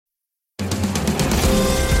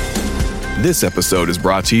This episode is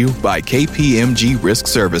brought to you by KPMG Risk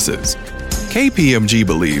Services. KPMG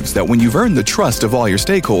believes that when you've earned the trust of all your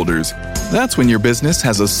stakeholders, that's when your business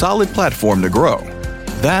has a solid platform to grow.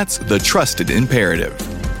 That's the trusted imperative.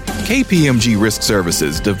 KPMG Risk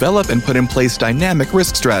Services develop and put in place dynamic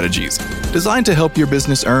risk strategies designed to help your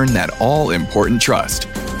business earn that all-important trust.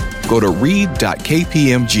 Go to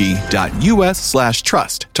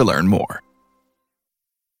read.kpmg.us/trust to learn more.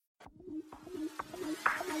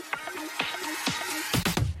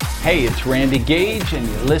 Hey, it's Randy Gage, and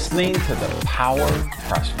you're listening to the Power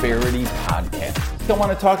Prosperity Podcast. I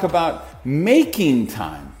want to talk about making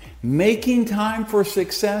time for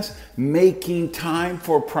success, making time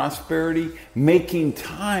for prosperity, making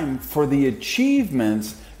time for the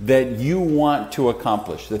achievements that you want to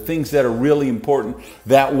accomplish, the things that are really important,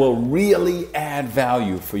 that will really add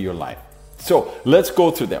value for your life. So let's go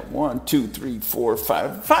through them. 1, 2, 3, 4,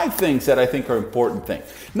 5. 5 things that I think are important things.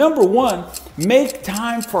 Number 1, make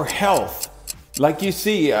time for health. Like you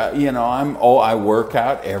see, I work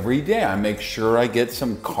out every day. I make sure I get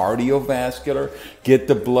some cardiovascular, get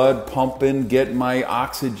the blood pumping, get my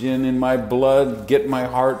oxygen in my blood, get my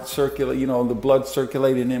heart the blood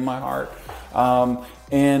circulating in my heart.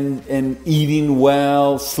 And eating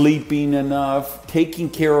well, sleeping enough, taking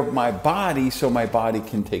care of my body so my body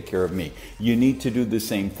can take care of me. You need to do the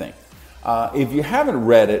same thing. If you haven't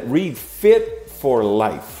read it, read Fit for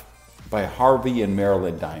Life by Harvey and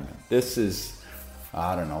Marilyn Diamond. This is,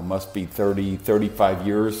 must be 30, 35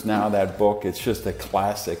 years now, that book. It's just a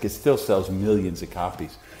classic. It still sells millions of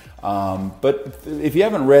copies. But if you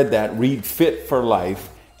haven't read that, read Fit for Life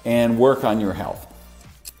and work on your health.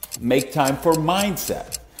 Make time for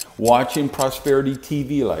mindset. Watching prosperity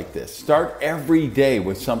TV like this. Start every day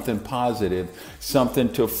with something positive,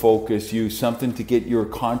 something to focus you, something to get your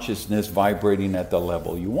consciousness vibrating at the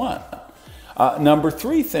level you want. Number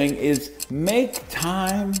 3 thing is make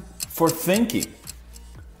time for thinking.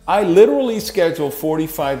 I literally schedule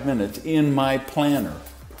 45 minutes in my planner.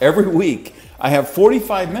 Every week, I have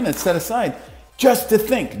 45 minutes set aside just to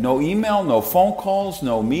think. No email, no phone calls,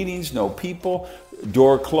 no meetings, no people,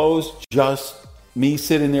 door closed, just me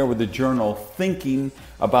sitting there with a journal thinking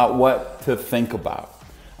about what to think about.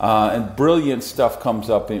 And brilliant stuff comes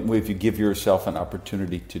up if you give yourself an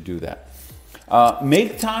opportunity to do that.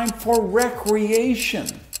 Make time for recreation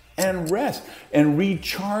and rest and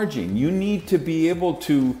recharging. You need to be able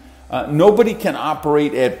to, nobody can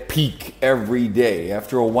operate at peak every day.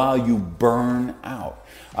 After a while, you burn out.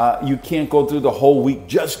 You can't go through the whole week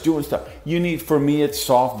just doing stuff. For me, it's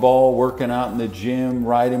softball, working out in the gym,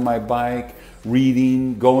 riding my bike,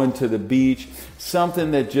 reading, going to the beach,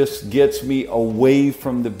 something that just gets me away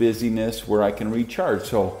from the busyness where I can recharge.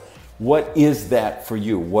 So what is that for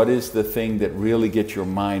you? What is the thing that really gets your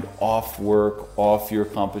mind off work, off your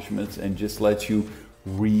accomplishments, and just lets you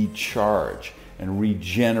recharge and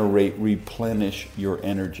regenerate, replenish your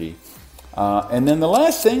energy? And then the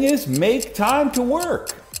last thing is make time to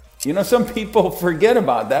work. Some people forget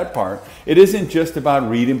about that part. It isn't just about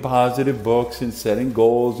reading positive books and setting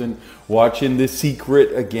goals and watching The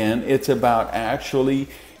Secret again. It's about actually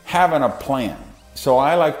having a plan. So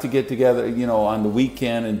I like to get together, on the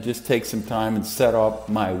weekend and just take some time and set up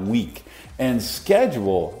my week and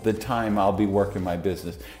schedule the time I'll be working my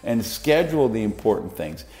business and schedule the important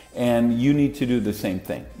things. And you need to do the same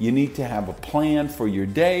thing. You need to have a plan for your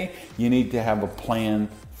day. You need to have a plan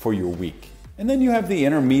for your week. And then you have the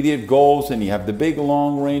intermediate goals and you have the big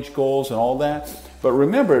long-range goals and all that. But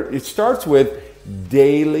remember, it starts with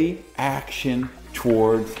daily action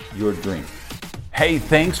towards your dream. Hey,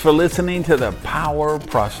 thanks for listening to the Power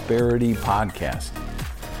Prosperity Podcast.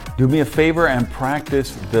 Do me a favor and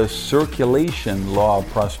practice the circulation law of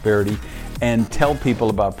prosperity and tell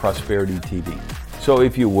people about Prosperity TV. So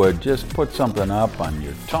if you would, just put something up on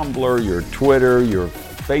your Tumblr, your Twitter, your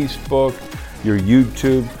Facebook, your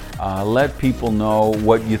YouTube. Let people know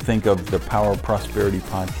what you think of the Power Prosperity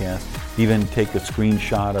Podcast. Even take a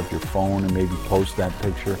screenshot of your phone and maybe post that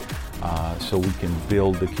picture so we can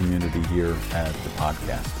build the community here at the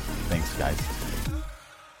podcast. Thanks, guys.